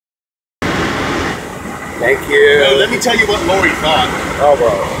Thank you. No, let me tell you what Lori thought. Oh,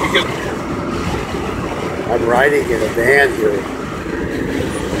 well. Because I'm riding in a van here.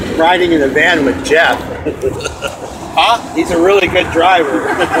 Riding in a van with Jeff. huh? He's a really good driver.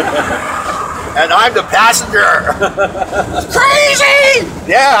 And I'm the passenger. Crazy!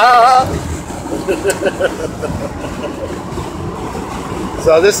 Yeah.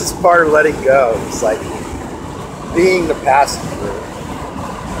 So this is part of letting go. It's like being the passenger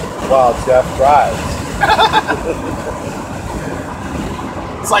while Jeff drives.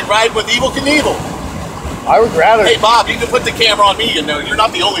 It's like riding with Evel Knievel. I would rather. Hey Bob, you can put the camera on me and know you're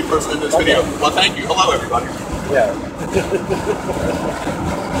not the only person in this video. Well, thank you. Hello, everybody. Yeah.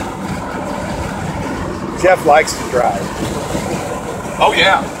 Jeff likes to drive. Oh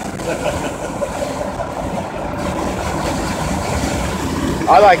yeah.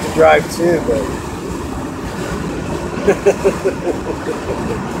 I like to drive too, but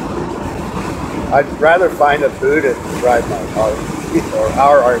I'd rather find a Buddha to drive my RV or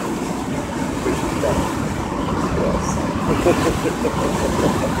our RV. Which is better. Yes.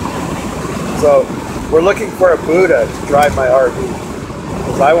 So we're looking for a Buddha to drive my RV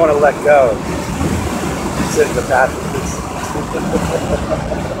because I want to let go. Sit in the passenger seat.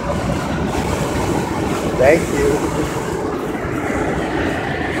 Thank you.